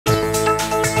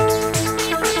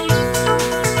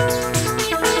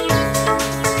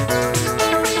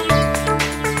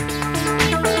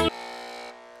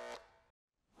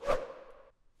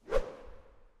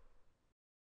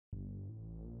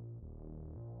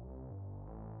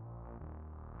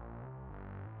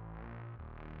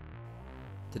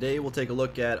Today we'll take a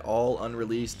look at all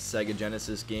unreleased Sega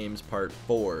Genesis games part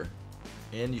 4.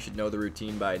 And you should know the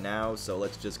routine by now, so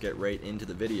let's just get right into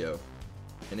the video.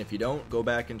 And if you don't, go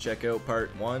back and check out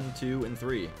part 1, 2, and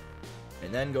 3.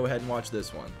 And then go ahead and watch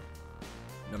this one.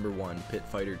 Number 1, Pit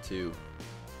Fighter 2.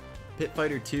 Pit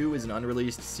Fighter 2 is an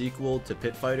unreleased sequel to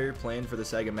Pit Fighter planned for the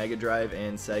Sega Mega Drive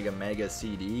and Sega Mega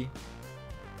CD.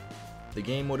 The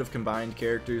game would have combined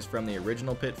characters from the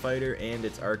original Pit Fighter and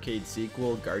its arcade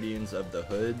sequel, Guardians of the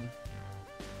Hood,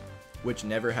 which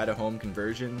never had a home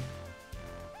conversion.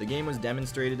 The game was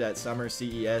demonstrated at Summer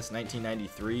CES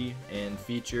 1993 and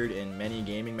featured in many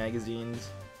gaming magazines,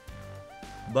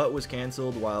 but was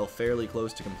cancelled while fairly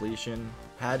close to completion.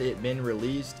 Had it been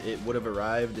released, it would have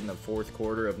arrived in the fourth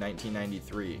quarter of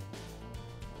 1993.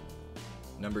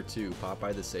 Number 2,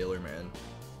 Popeye the Sailor Man.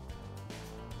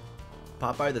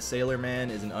 Popeye the Sailor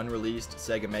Man is an unreleased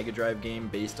Sega Mega Drive game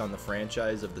based on the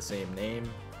franchise of the same name.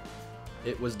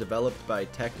 It was developed by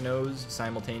Technos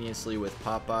simultaneously with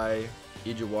Popeye,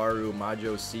 Ijiwaru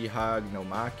Majo Sihag no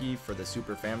Maki for the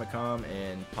Super Famicom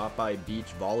and Popeye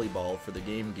Beach Volleyball for the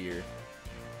Game Gear.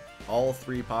 All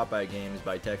 3 Popeye games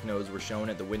by Technos were shown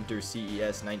at the Winter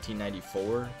CES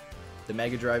 1994, the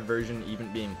Mega Drive version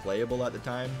even being playable at the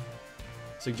time,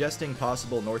 suggesting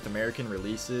possible North American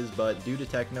releases, but due to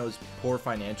Techno's poor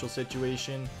financial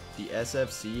situation, the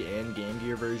SFC and Game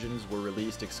Gear versions were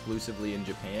released exclusively in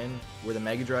Japan, where the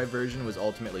Mega Drive version was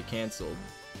ultimately cancelled.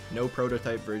 No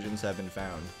prototype versions have been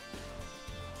found.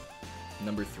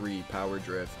 Number 3, Power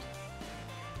Drift.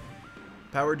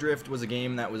 Power Drift was a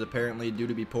game that was apparently due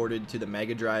to be ported to the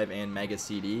Mega Drive and Mega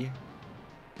CD.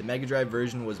 The Mega Drive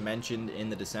version was mentioned in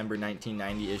the December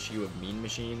 1990 issue of Mean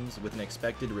Machines with an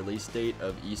expected release date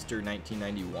of Easter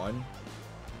 1991,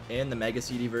 and the Mega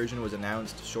CD version was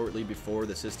announced shortly before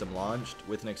the system launched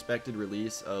with an expected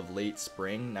release of late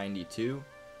spring 92.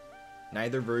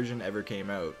 Neither version ever came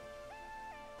out.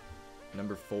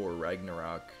 Number 4,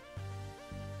 Ragnarok.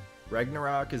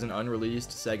 Ragnarok is an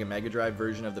unreleased Sega Mega Drive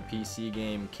version of the PC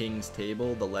game King's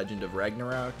Table: The Legend of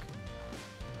Ragnarok.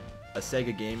 A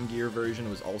Sega Game Gear version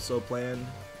was also planned,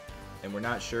 and we're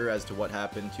not sure as to what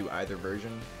happened to either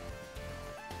version.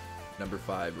 Number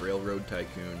 5, Railroad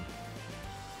Tycoon.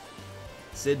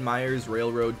 Sid Meier's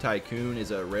Railroad Tycoon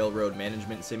is a railroad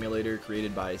management simulator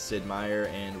created by Sid Meier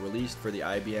and released for the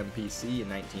IBM PC in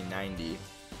 1990.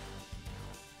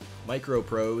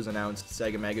 Microprose announced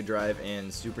Sega Mega Drive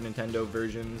and Super Nintendo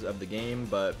versions of the game,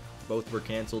 but both were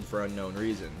cancelled for unknown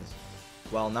reasons.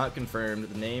 While not confirmed,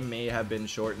 the name may have been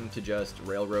shortened to just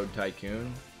Railroad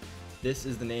Tycoon. This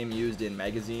is the name used in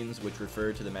magazines which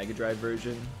refer to the Mega Drive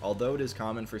version, although it is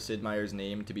common for Sid Meier's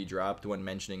name to be dropped when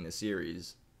mentioning the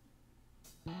series.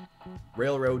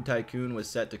 Railroad Tycoon was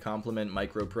set to complement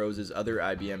Microprose's other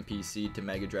IBM PC to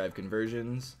Mega Drive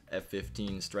conversions,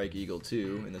 F-15 Strike Eagle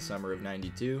 2 in the summer of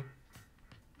 '92.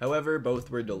 However,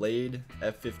 both were delayed,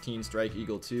 F-15 Strike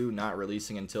Eagle 2 not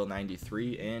releasing until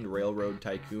 '93 and Railroad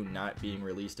Tycoon not being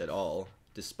released at all,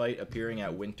 despite appearing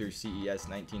at Winter CES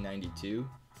 1992.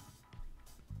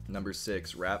 Number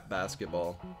 6, Rap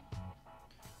Basketball.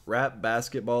 Rap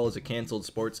Basketball is a cancelled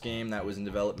sports game that was in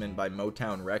development by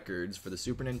Motown Records for the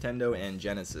Super Nintendo and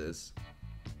Genesis.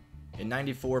 In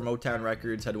 '94, Motown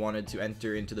Records had wanted to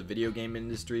enter into the video game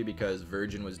industry because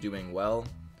Virgin was doing well.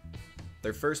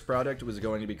 Their first product was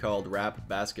going to be called Rap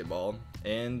Basketball,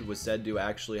 and was said to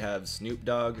actually have Snoop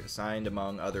Dogg signed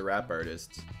among other rap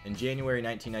artists. In January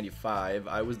 1995,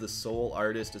 I was the sole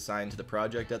artist assigned to the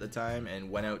project at the time and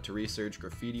went out to research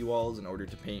graffiti walls in order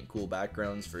to paint cool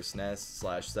backgrounds for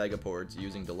SNES/Sega ports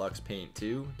using Deluxe Paint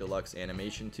 2, Deluxe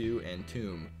Animation 2, and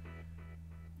Tomb.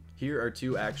 Here are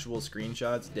 2 actual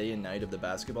screenshots day and night of the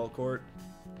basketball court,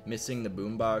 missing the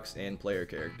boombox and player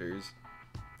characters.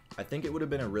 I think it would have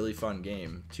been a really fun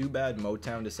game. Too bad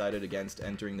Motown decided against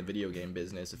entering the video game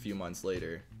business a few months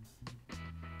later.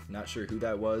 Not sure who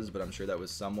that was, but I'm sure that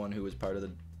was someone who was part of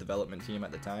the development team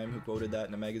at the time who quoted that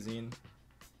in a magazine.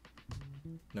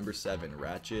 Number 7,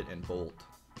 Ratchet and Bolt.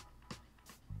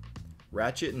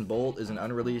 Ratchet and Bolt is an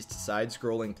unreleased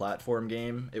side-scrolling platform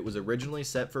game. It was originally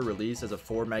set for release as a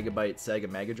 4 MB Sega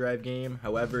Mega Drive game,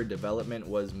 however development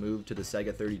was moved to the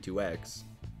Sega 32X.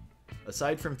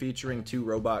 Aside from featuring 2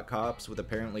 robot cops with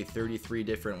apparently 33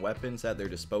 different weapons at their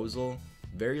disposal,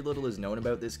 very little is known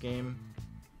about this game.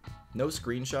 No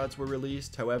screenshots were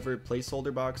released, however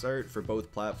placeholder box art for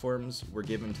both platforms were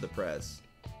given to the press.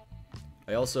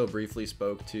 I also briefly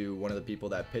spoke to one of the people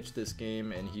that pitched this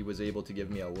game, and he was able to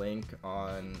give me a link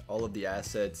on all of the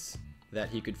assets that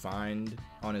he could find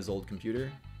on his old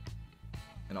computer.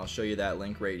 And I'll show you that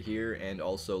link right here and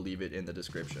also leave it in the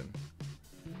description.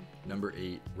 Number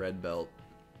 8, Red Belt.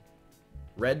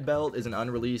 Red Belt is an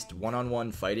unreleased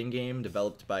one-on-one fighting game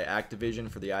developed by Activision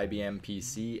for the IBM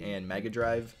PC and Mega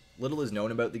Drive. Little is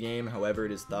known about the game, however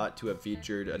it is thought to have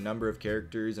featured a number of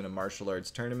characters in a martial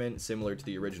arts tournament similar to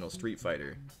the original Street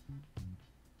Fighter.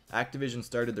 Activision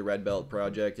started the Red Belt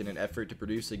project in an effort to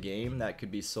produce a game that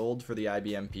could be sold for the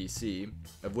IBM PC,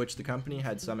 of which the company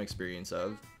had some experience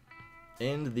of,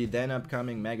 and the then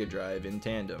upcoming Mega Drive in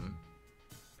tandem.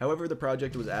 However, the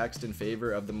project was axed in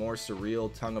favor of the more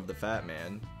surreal Tongue of the Fat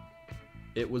Man.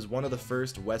 It was one of the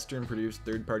first Western-produced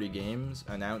third-party games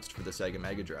announced for the Sega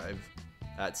Mega Drive.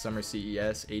 At Summer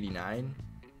CES '89,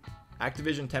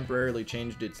 Activision temporarily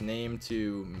changed its name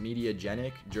to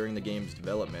Mediagenic during the game's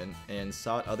development and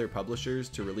sought other publishers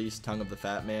to release Tongue of the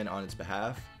Fat Man on its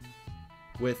behalf,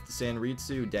 with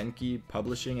Sanritsu Denki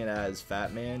publishing it as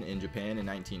Fat Man in Japan in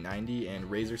 1990 and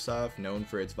Razorsoft, known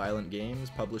for its violent games,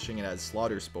 publishing it as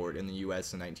Slaughter Sport in the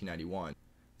US in 1991.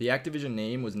 The Activision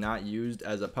name was not used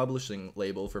as a publishing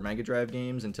label for Mega Drive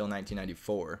games until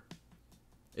 1994.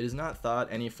 It is not thought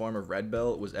any form of Red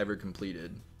Belt was ever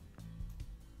completed.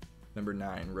 Number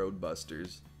 9,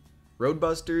 Roadbusters.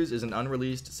 Roadbusters is an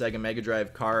unreleased Sega Mega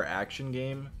Drive car action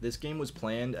game. This game was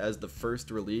planned as the first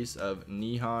release of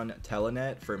Nihon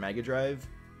Telenet for Mega Drive,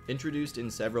 introduced in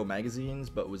several magazines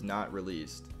but was not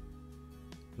released.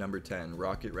 Number 10,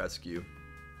 Rocket Rescue.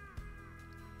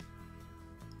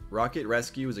 Rocket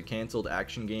Rescue is a cancelled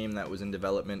action game that was in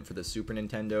development for the Super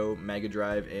Nintendo, Mega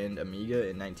Drive, and Amiga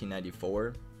in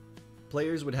 1994.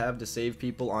 Players would have to save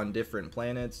people on different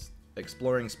planets,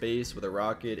 exploring space with a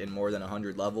rocket in more than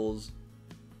 100 levels.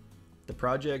 The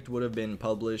project would have been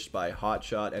published by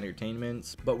Hotshot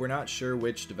Entertainment, but we're not sure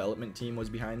which development team was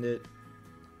behind it.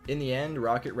 In the end,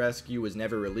 Rocket Rescue was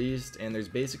never released, and there's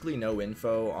basically no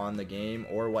info on the game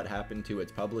or what happened to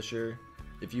its publisher.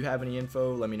 If you have any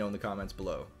info, let me know in the comments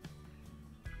below.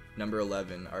 Number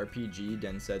 11, RPG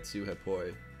Densetsu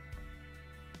Hepoi.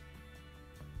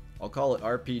 I'll call it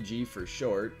RPG for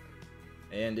short,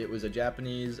 and it was a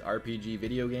Japanese RPG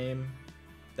video game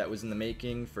that was in the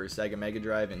making for Sega Mega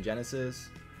Drive and Genesis.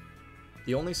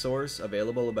 The only source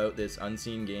available about this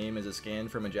unseen game is a scan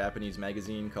from a Japanese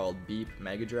magazine called Beep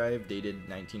Mega Drive, dated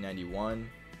 1991,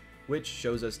 which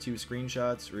shows us 2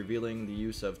 screenshots revealing the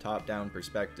use of top-down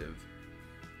perspective.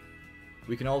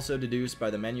 We can also deduce by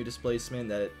the menu displacement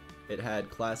that it had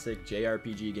classic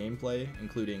JRPG gameplay,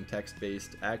 including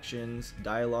text-based actions,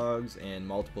 dialogues, and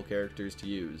multiple characters to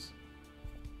use.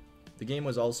 The game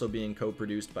was also being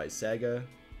co-produced by Sega.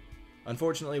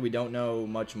 Unfortunately, we don't know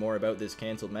much more about this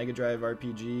cancelled Mega Drive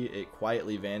RPG. It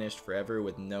quietly vanished forever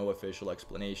with no official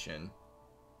explanation.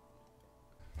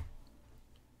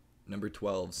 Number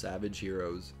 12, Savage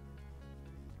Heroes.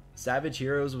 Savage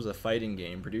Heroes was a fighting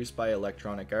game produced by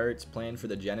Electronic Arts, planned for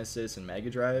the Genesis and Mega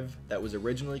Drive, that was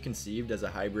originally conceived as a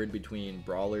hybrid between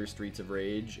brawler Streets of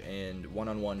Rage and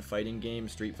one-on-one fighting game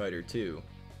Street Fighter II.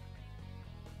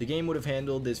 The game would have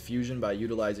handled this fusion by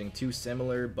utilizing 2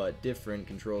 similar but different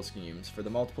control schemes. For the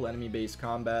multiple enemy-based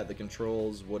combat, the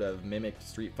controls would have mimicked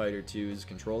Street Fighter II's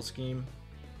control scheme,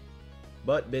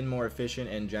 but been more efficient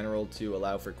in general to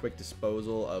allow for quick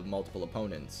disposal of multiple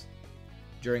opponents.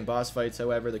 During boss fights,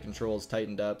 however, the controls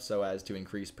tightened up so as to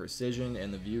increase precision,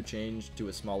 and the view changed to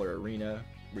a smaller arena,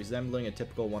 resembling a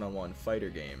typical one-on-one fighter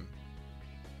game.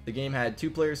 The game had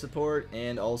 2-player support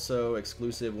and also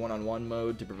exclusive one-on-one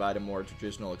mode to provide a more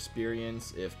traditional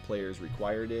experience if players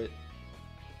required it.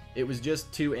 It was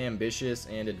just too ambitious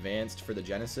and advanced for the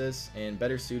Genesis, and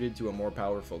better suited to a more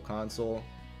powerful console.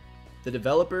 The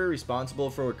developer responsible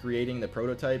for creating the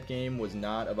prototype game was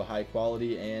not of a high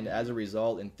quality, and as a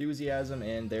result, enthusiasm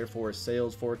and therefore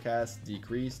sales forecasts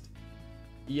decreased.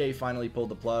 EA finally pulled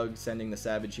the plug, sending the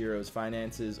Savage Heroes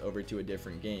finances over to a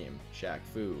different game, Shaq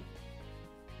Fu.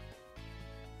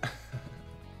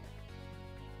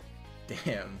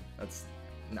 Damn, that's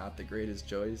not the greatest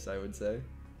choice, I would say.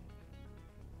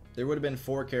 There would have been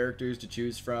 4 characters to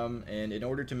choose from, and in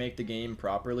order to make the game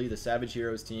properly, the Savage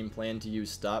Heroes team planned to use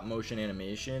stop-motion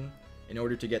animation in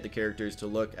order to get the characters to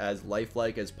look as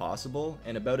lifelike as possible,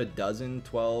 and about a dozen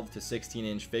 12 to 16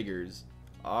 inch figures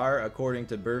are, according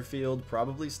to Burfield,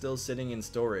 probably still sitting in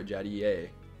storage at EA.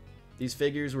 These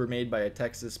figures were made by a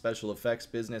Texas special effects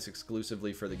business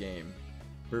exclusively for the game.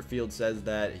 Burfield says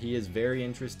that he is very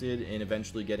interested in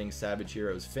eventually getting Savage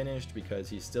Heroes finished because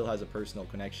he still has a personal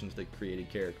connection to the created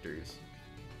characters.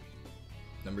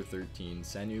 Number 13,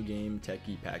 Senu Game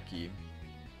Teki Paki.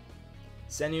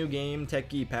 Senu Game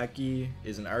Teki Paki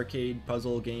is an arcade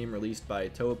puzzle game released by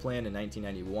Toaplan in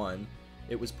 1991.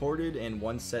 It was ported and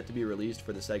once set to be released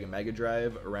for the Sega Mega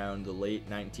Drive around the late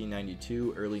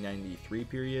 1992, early 93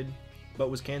 period, but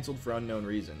was cancelled for unknown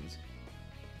reasons.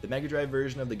 The Mega Drive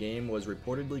version of the game was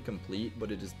reportedly complete,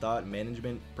 but it is thought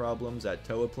management problems at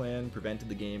Toaplan prevented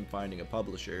the game finding a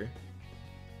publisher.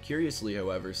 Curiously,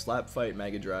 however, Slap Fight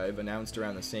Mega Drive, announced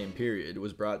around the same period,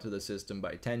 was brought to the system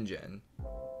by Tengen.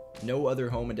 No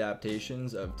other home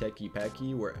adaptations of Teki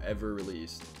Peki were ever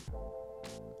released.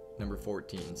 Number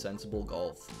 14, Sensible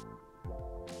Golf.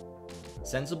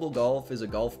 Sensible Golf is a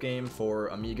golf game for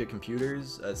Amiga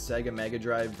computers. A Sega Mega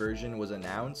Drive version was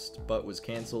announced, but was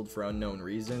cancelled for unknown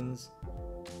reasons.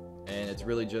 And it's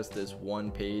really just this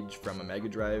one page from a Mega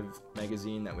Drive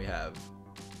magazine that we have.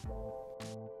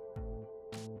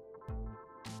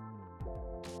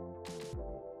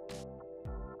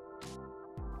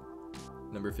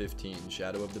 Number 15,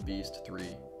 Shadow of the Beast 3.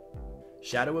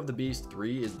 Shadow of the Beast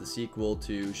 3 is the sequel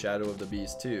to Shadow of the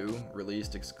Beast 2,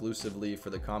 released exclusively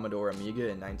for the Commodore Amiga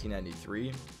in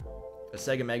 1993. A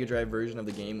Sega Mega Drive version of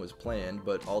the game was planned,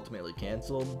 but ultimately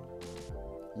cancelled.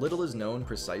 Little is known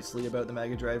precisely about the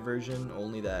Mega Drive version,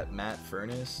 only that Matt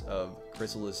Furness of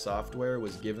Chrysalis Software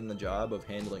was given the job of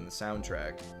handling the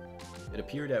soundtrack. It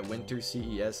appeared at Winter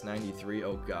CES 93,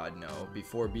 oh god no,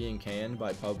 before being canned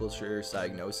by publisher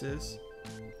Psygnosis.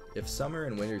 If Summer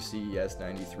and Winter CES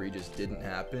 93 just didn't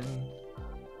happen,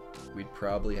 we'd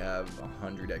probably have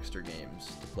 100 extra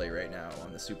games to play right now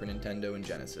on the Super Nintendo and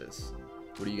Genesis.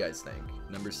 What do you guys think?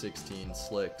 Number 16,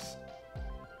 Slicks.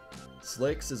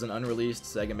 Slicks is an unreleased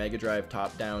Sega Mega Drive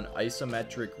top-down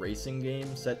isometric racing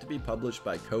game set to be published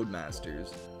by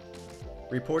Codemasters.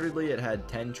 Reportedly, it had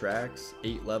 10 tracks,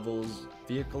 8 levels,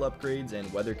 vehicle upgrades,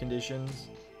 and weather conditions.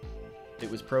 It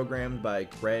was programmed by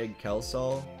Craig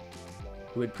Kelsall,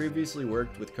 who had previously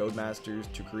worked with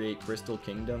Codemasters to create Crystal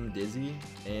Kingdom, Dizzy,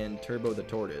 and Turbo the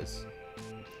Tortoise.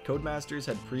 Codemasters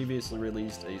had previously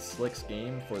released a Slicks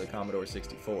game for the Commodore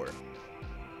 64.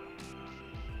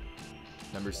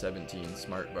 Number 17,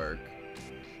 Smartvark.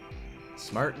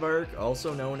 Smartvark,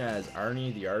 also known as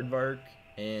Arnie the Aardvark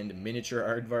and Miniature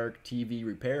Aardvark TV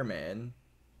Repairman,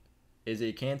 is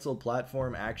a cancelled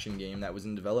platform action game that was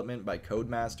in development by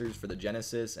Codemasters for the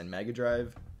Genesis and Mega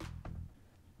Drive.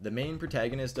 The main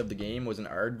protagonist of the game was an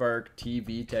Aardvark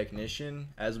TV technician,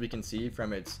 as we can see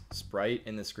from its sprite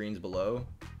in the screens below.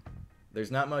 There's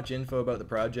not much info about the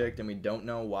project and we don't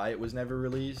know why it was never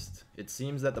released. It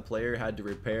seems that the player had to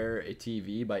repair a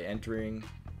TV by entering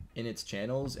in its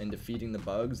channels and defeating the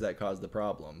bugs that caused the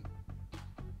problem.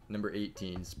 Number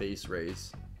 18, Space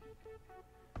Race.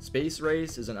 Space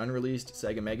Race is an unreleased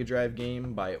Sega Mega Drive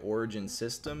game by Origin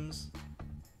Systems,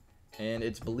 and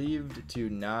it's believed to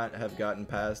not have gotten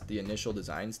past the initial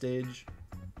design stage.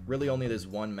 Really only this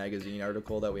one magazine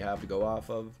article that we have to go off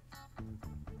of.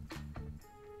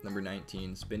 Number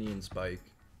 19, Spinny and Spike.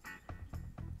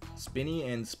 Spinny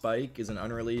and Spike is an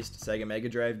unreleased Sega Mega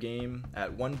Drive game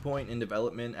at one point in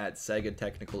development at Sega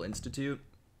Technical Institute.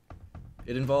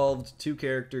 It involved two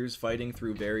characters fighting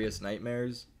through various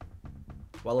nightmares.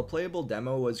 While a playable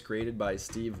demo was created by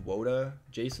Steve Woda,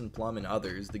 Jason Plum, and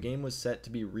others, the game was set to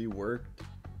be reworked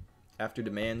after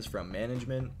demands from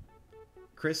management.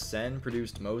 Chris Sen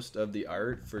produced most of the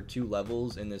art for 2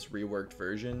 levels in this reworked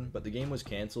version, but the game was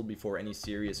cancelled before any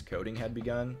serious coding had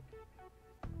begun.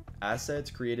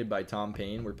 Assets created by Tom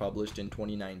Payne were published in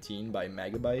 2019 by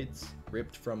Megabytes,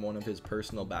 ripped from one of his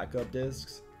personal backup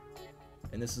discs.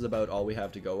 And this is about all we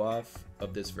have to go off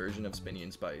of this version of Spinny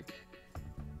and Spike.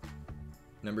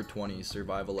 Number 20,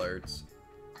 Survival Arts.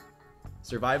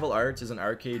 Survival Arts is an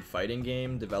arcade fighting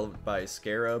game developed by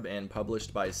Scarab and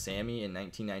published by Sammy in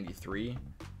 1993.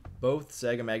 Both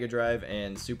Sega Mega Drive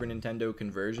and Super Nintendo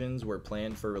conversions were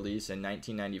planned for release in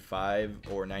 1995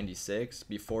 or 96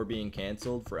 before being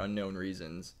cancelled for unknown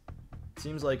reasons.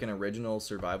 Seems like an original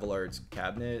Survival Arts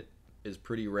cabinet is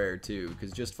pretty rare too,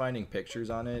 because just finding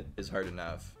pictures on it is hard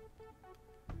enough.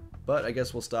 But I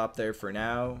guess we'll stop there for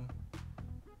now.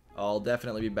 I'll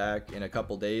definitely be back in a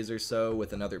couple days or so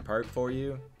with another part for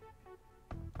you.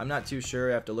 I'm not too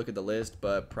sure, I have to look at the list,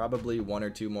 but probably 1 or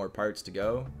 2 more parts to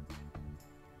go.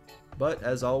 But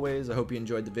as always, I hope you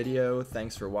enjoyed the video,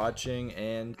 thanks for watching,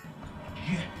 and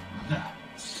get that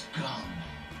scum.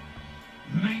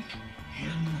 Make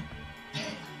him pay.